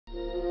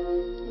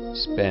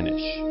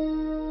Spanish,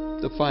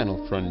 the final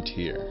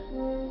frontier.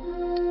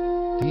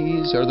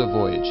 These are the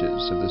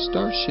voyages of the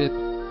starship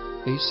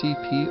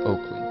ACP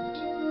Oakland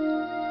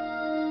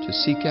to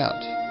seek out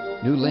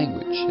new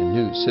language and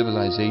new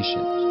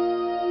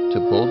civilizations, to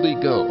boldly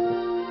go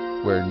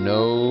where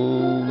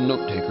no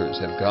note-takers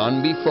have gone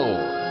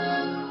before.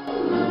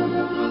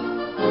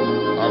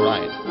 All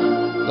right,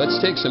 let's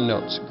take some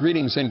notes.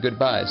 Greetings and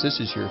goodbyes. This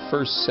is your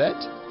first set,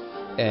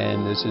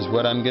 and this is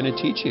what I'm going to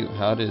teach you: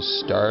 how to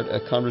start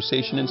a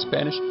conversation in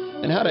Spanish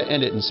and how to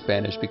end it in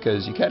Spanish,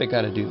 because you kind of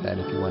got to do that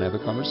if you want to have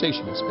a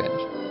conversation in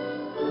Spanish.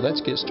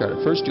 Let's get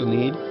started. First, you'll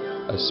need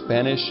a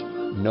Spanish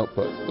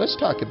notebook. Let's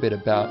talk a bit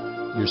about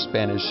your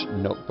Spanish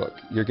notebook.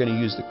 You're going to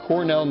use the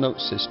Cornell note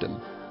system,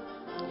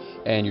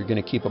 and you're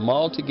going to keep them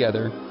all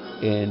together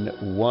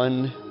in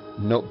one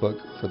notebook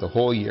for the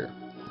whole year.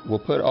 We'll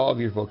put all of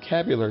your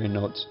vocabulary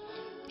notes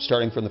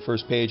starting from the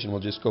first page, and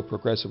we'll just go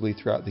progressively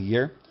throughout the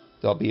year.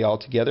 They'll be all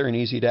together and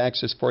easy to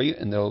access for you,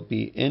 and they'll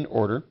be in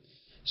order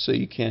so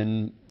you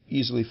can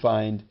easily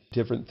find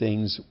different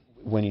things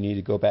when you need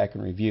to go back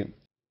and review.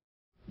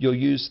 You'll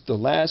use the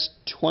last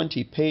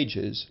 20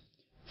 pages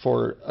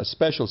for a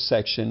special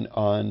section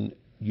on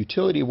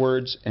utility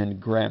words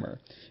and grammar.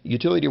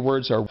 Utility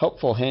words are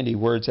helpful, handy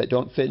words that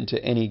don't fit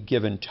into any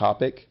given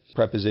topic: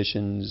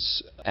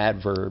 prepositions,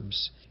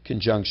 adverbs,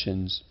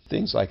 conjunctions,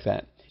 things like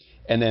that.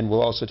 And then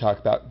we'll also talk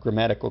about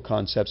grammatical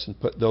concepts and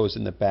put those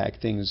in the back,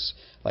 things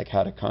like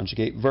how to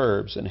conjugate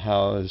verbs and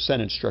how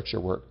sentence structure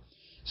work.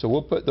 So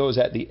we'll put those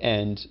at the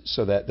end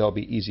so that they'll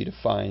be easy to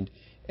find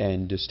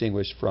and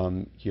distinguish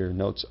from your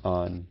notes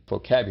on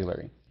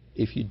vocabulary.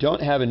 If you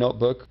don't have a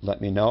notebook,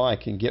 let me know. I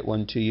can get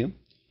one to you.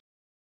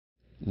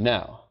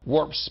 Now,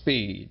 warp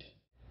speed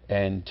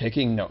and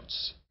taking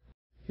notes.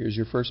 Here's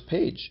your first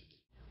page.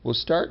 We'll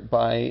start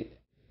by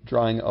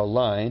drawing a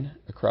line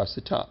across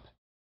the top.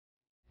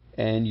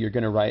 And you're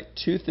going to write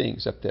two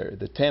things up there: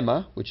 the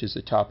tema, which is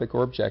the topic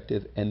or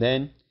objective, and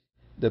then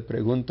the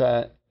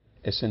pregunta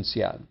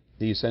esencial,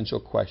 the essential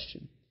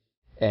question.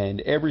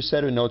 And every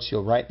set of notes,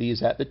 you'll write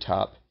these at the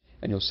top,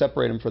 and you'll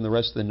separate them from the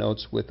rest of the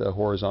notes with a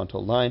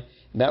horizontal line.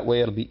 And that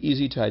way it'll be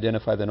easy to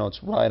identify the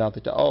notes right off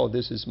the top. Oh,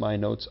 this is my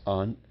notes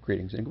on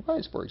greetings and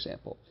goodbyes, for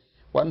example.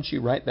 Why don't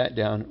you write that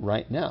down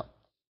right now?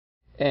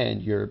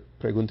 And your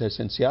pregunta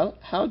esencial: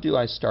 how do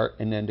I start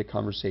and end a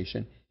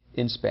conversation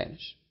in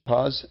Spanish?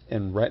 Pause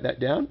and write that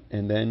down,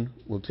 and then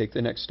we'll take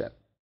the next step.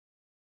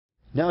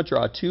 Now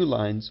draw two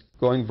lines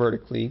going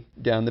vertically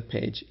down the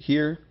page,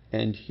 here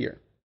and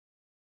here.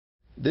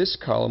 This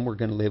column we're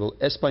going to label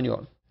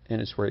Español, and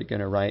it's where you're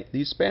going to write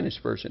the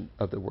Spanish version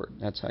of the word.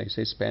 That's how you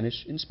say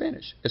Spanish in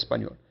Spanish,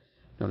 Español.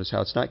 Notice how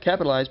it's not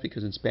capitalized,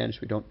 because in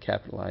Spanish we don't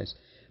capitalize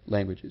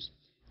languages.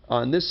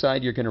 On this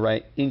side you're going to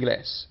write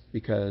Inglés,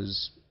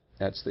 because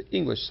that's the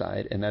English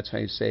side, and that's how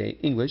you say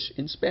English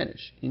in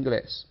Spanish,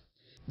 Inglés.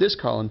 This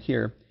column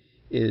here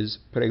is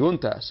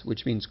preguntas,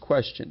 which means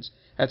questions.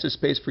 That's a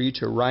space for you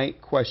to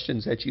write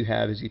questions that you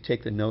have as you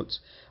take the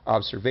notes,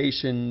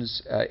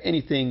 observations,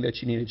 anything that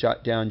you need to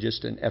jot down,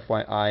 just an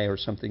FYI or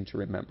something to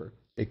remember.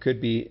 It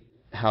could be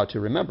how to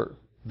remember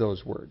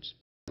those words.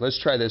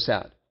 Let's try this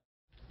out.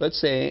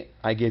 Let's say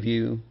I give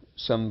you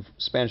some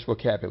Spanish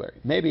vocabulary.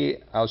 Maybe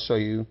I'll show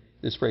you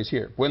this phrase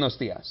here: Buenos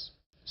días.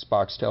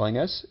 Spock's telling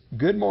us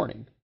good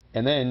morning.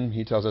 And then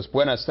he tells us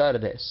buenas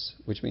tardes,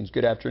 which means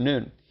good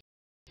afternoon.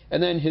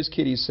 And then his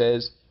kitty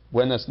says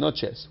buenas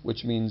noches,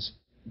 which means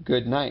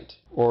good night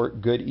or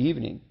good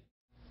evening.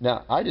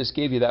 Now, I just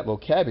gave you that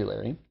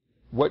vocabulary.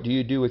 What do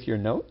you do with your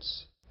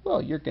notes?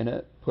 Well, you're going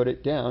to put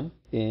it down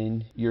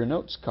in your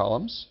notes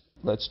columns.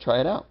 Let's try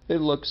it out.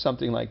 It'll look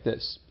something like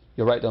this.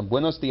 You'll write down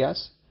buenos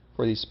días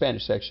for the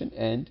Spanish section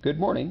and good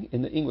morning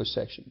in the English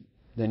section.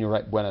 Then you'll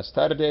write buenas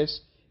tardes,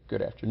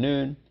 good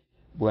afternoon,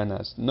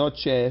 buenas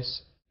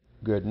noches,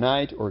 good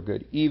night or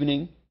good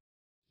evening.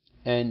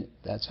 And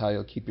that's how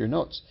you'll keep your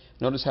notes.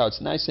 Notice how it's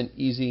nice and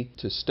easy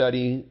to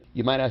study.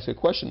 You might ask a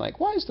question like,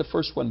 why is the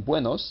first one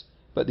buenos,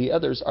 but the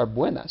others are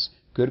buenas?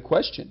 Good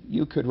question.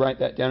 You could write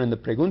that down in the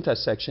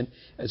preguntas section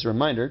as a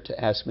reminder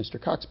to ask Mr.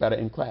 Cox about it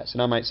in class.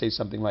 And I might say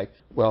something like,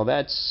 well,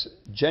 that's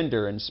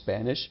gender in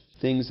Spanish.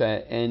 Things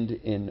that end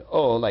in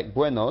O, like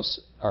buenos,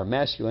 are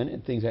masculine,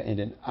 and things that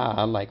end in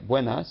A, like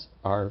buenas,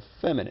 are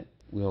feminine.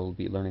 We'll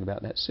be learning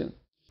about that soon.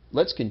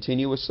 Let's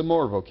continue with some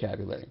more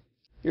vocabulary.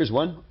 Here's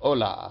one: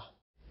 hola.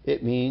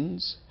 It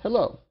means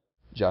hello.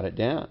 Jot it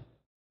down.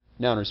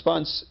 Now in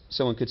response,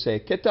 someone could say,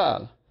 ¿Qué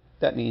tal?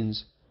 That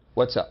means,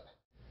 what's up?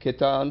 ¿Qué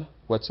tal?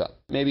 What's up?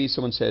 Maybe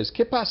someone says,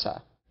 ¿Qué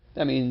pasa?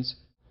 That means,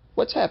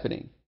 what's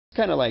happening? It's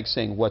kind of like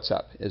saying what's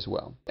up as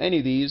well. Any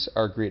of these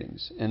are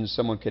greetings. And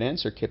someone could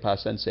answer ¿Qué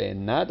pasa? And say,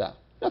 nada,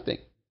 nothing.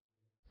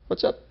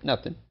 What's up?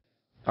 Nothing.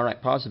 All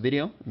right, pause the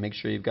video and make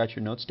sure you've got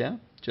your notes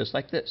down, just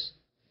like this.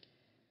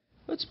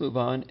 Let's move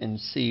on and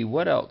see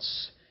what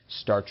else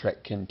Star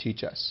Trek can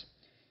teach us.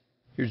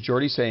 Here's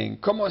Jordy saying,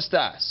 ¿Cómo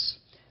estás?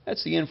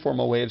 That's the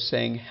informal way of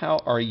saying,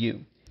 how are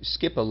you?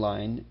 Skip a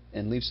line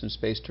and leave some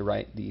space to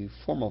write the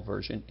formal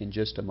version in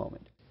just a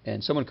moment.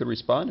 And someone could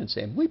respond and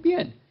say, muy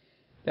bien.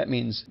 That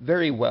means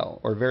very well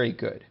or very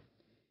good.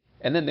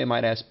 And then they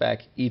might ask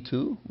back, "Y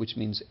tú?" which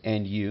means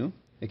and you.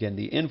 Again,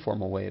 the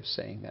informal way of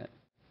saying that.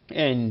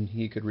 And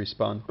he could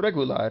respond,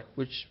 "Regular,"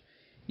 which,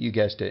 you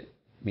guessed it,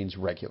 means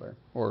regular,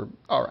 or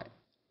all right.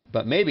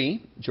 But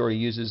maybe Jory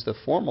uses the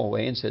formal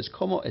way and says,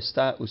 "¿Cómo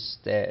está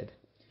usted?"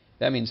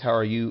 That means, "How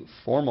are you?"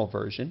 formal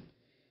version.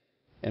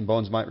 And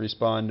Bones might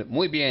respond,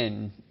 "Muy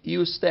bien, y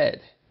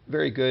usted?"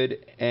 Very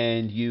good,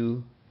 and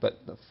you,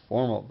 but the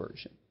formal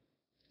version.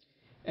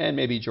 And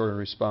maybe Jory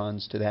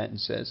responds to that and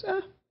says,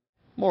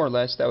 more or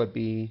less, that would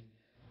be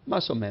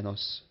más o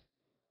menos.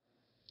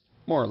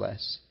 More or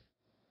less.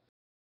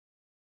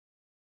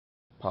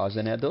 Pause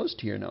and add those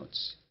to your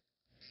notes.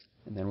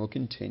 And then we'll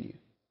continue.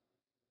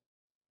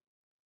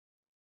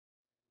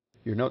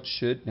 Your notes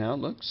should now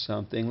look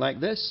something like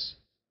this.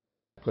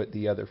 Put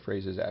the other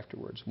phrases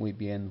afterwards. Muy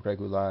bien,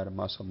 regular,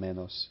 más o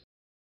menos.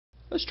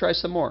 Let's try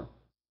some more.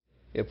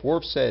 If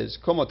Worf says,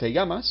 "¿Cómo te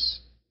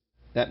llamas?"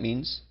 that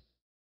means,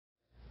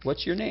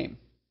 "What's your name?"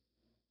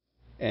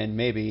 And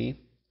maybe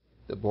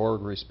the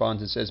Borg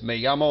responds and says,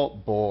 "Me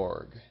llamo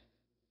Borg."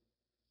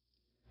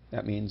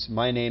 That means,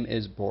 "My name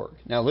is Borg."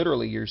 Now,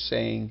 literally, you're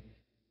saying,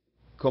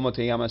 "¿Cómo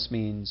te llamas?"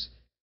 means,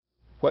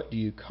 "What do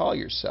you call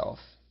yourself?"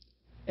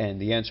 And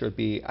the answer would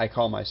be, "I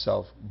call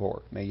myself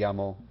Borg." Me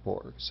llamo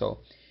Borg. So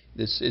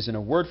this isn't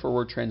a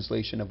word-for-word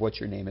translation of what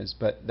your name is,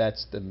 but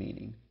that's the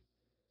meaning.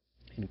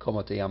 And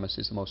 "Cómo te llamas"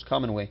 is the most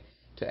common way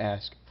to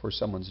ask for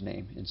someone's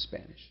name in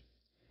Spanish.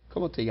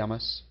 ¿Cómo te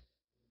llamas?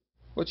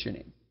 What's your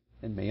name?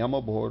 And "Me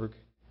llamo Borg."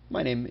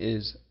 My name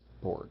is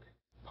Borg.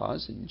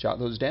 Pause and jot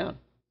those down.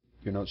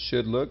 Your notes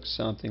should look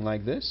something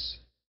like this.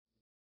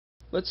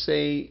 Let's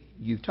say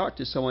you've talked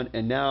to someone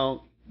and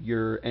now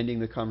you're ending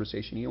the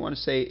conversation. You want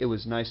to say, "It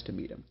was nice to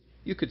meet him."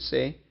 You could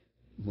say,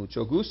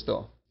 "Mucho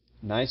gusto."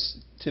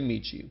 Nice to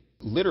meet you.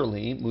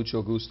 Literally,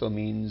 mucho gusto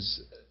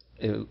means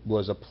it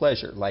was a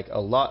pleasure, like a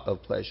lot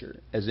of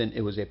pleasure, as in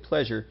it was a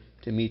pleasure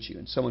to meet you.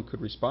 And someone could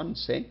respond and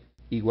say,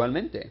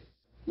 "Igualmente."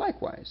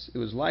 Likewise. It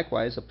was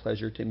likewise a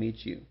pleasure to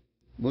meet you.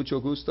 Mucho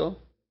gusto,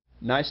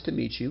 nice to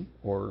meet you,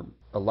 or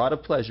a lot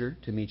of pleasure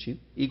to meet you.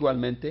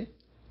 Igualmente,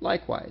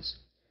 likewise.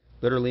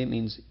 Literally, it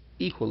means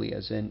equally,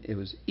 as in it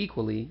was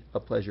equally a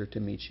pleasure to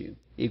meet you.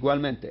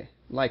 Igualmente,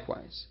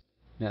 likewise.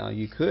 Now,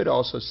 you could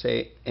also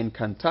say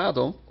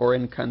encantado or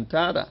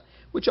encantada,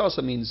 which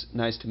also means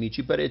nice to meet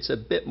you, but it's a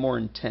bit more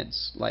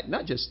intense. Like,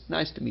 not just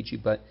nice to meet you,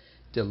 but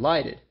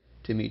delighted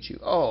to meet you.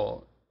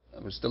 "Oh, I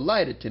was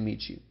delighted to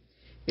meet you."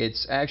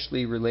 It's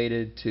actually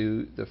related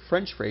to the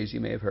French phrase you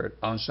may have heard,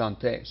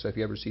 enchanté. So if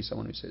you ever see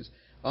someone who says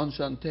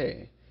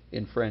enchanté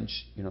in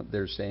French,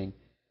 they're saying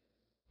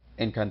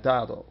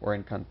encantado or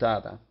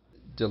encantada,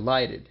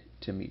 delighted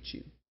to meet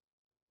you.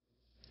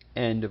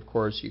 And of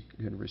course, you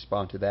can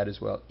respond to that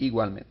as well,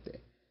 igualmente,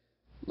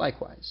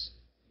 likewise.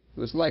 It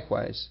was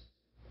likewise.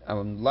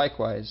 I'm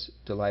likewise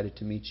delighted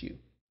to meet you.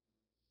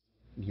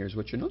 And here's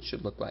what your notes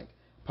should look like.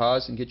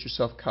 Pause and get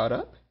yourself caught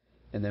up,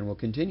 and then we'll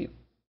continue.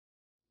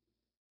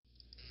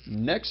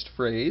 Next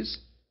phrase,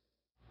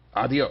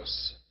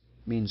 adios,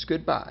 means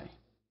goodbye.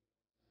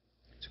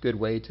 It's a good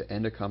way to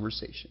end a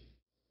conversation.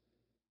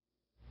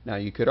 Now,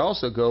 you could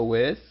also go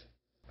with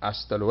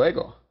hasta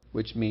luego,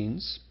 which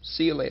means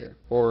see you later,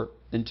 or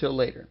until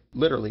later.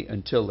 Literally,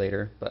 until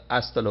later, but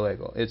hasta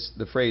luego.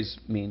 The phrase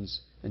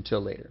means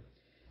until later.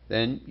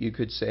 Then you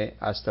could say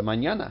hasta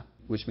mañana,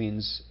 which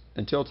means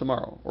until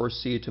tomorrow, or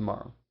see you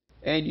tomorrow.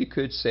 And you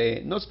could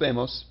say nos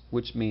vemos,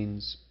 which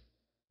means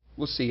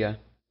we'll see ya.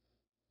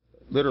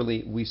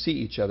 Literally, we see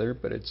each other,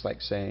 but it's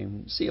like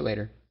saying, "See you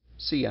later."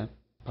 See ya.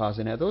 Pause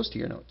and add those to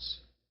your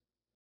notes.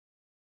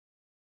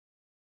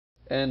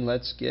 And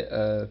let's get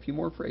a few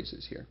more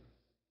phrases here.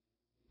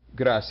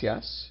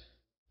 Gracias.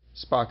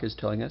 Spock is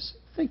telling us,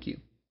 "Thank you."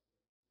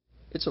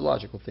 It's a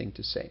logical thing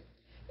to say.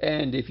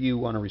 And if you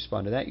want to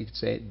respond to that, you could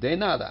say, "De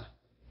nada."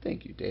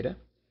 Thank you, Data.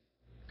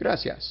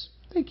 Gracias.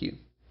 Thank you.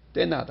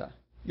 De nada.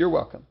 You're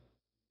welcome.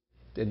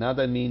 De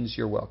nada means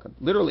you're welcome.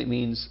 Literally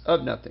means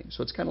of nothing.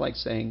 So it's kind of like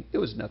saying it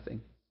was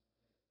nothing.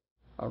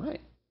 All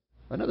right.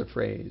 Another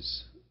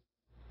phrase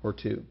or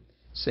two.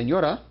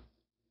 Señora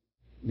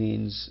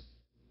means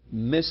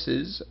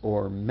Mrs.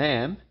 or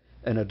ma'am.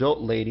 An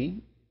adult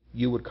lady,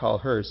 you would call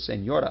her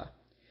señora.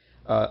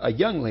 A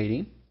young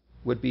lady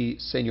would be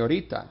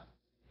señorita.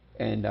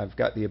 And I've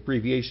got the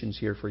abbreviations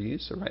here for you,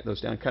 so write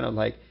those down. Kind of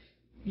like,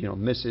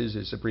 Mrs.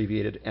 is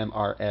abbreviated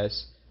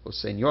MRS. Well,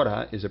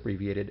 señora is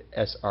abbreviated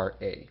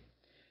SRA.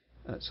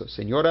 So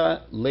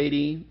señora,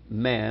 lady,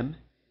 ma'am,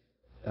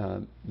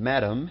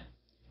 madam,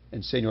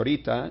 and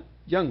señorita,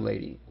 young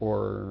lady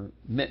or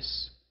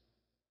miss.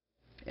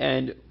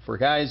 And for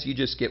guys, you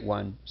just get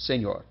one,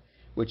 señor,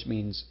 which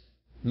means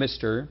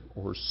Mr.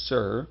 or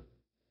Sir,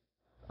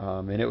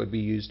 and it would be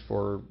used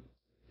for,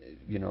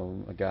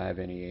 a guy of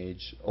any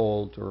age,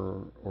 old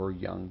or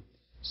young.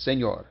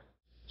 Señor,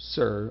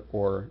 Sir,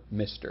 or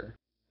Mr.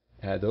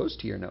 Add those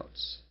to your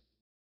notes.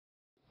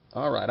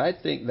 All right, I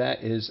think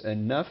that is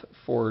enough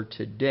for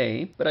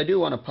today, but I do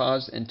want to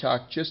pause and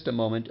talk just a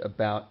moment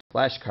about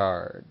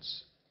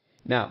flashcards.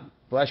 Now,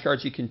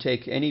 Flashcards, you can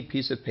take any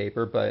piece of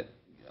paper, but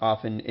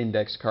often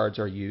index cards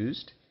are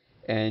used.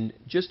 And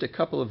just a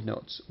couple of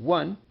notes.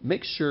 One,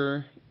 make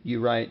sure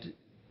you write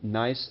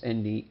nice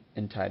and neat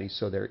and tidy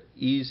so they're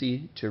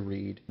easy to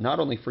read, not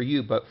only for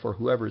you, but for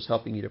whoever's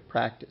helping you to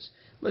practice.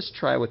 Let's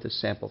try with a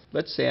sample.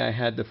 Let's say I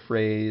had the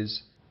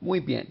phrase, muy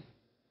bien.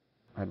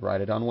 I'd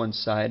write it on one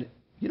side.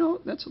 You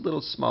know, that's a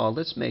little small.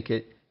 Let's make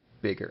it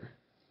bigger.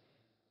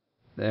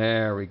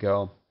 There we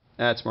go.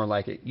 That's more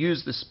like it.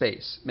 Use the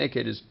space. Make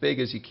it as big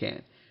as you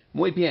can.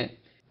 Muy bien.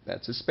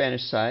 That's the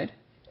Spanish side.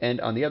 And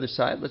on the other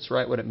side, let's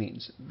write what it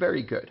means.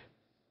 Very good.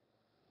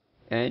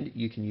 And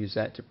you can use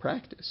that to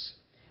practice.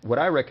 What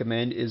I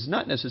recommend is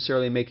not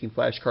necessarily making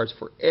flashcards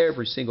for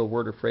every single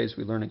word or phrase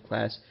we learn in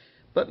class,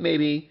 but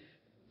maybe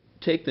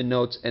take the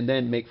notes and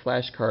then make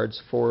flashcards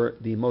for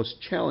the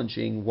most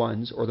challenging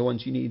ones or the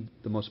ones you need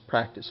the most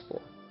practice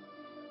for.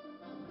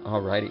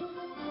 Alrighty.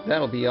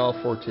 That'll be all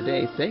for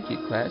today. Thank you,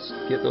 class.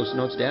 Get those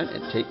notes down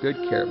and take good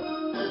care of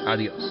them.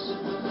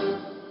 Adios.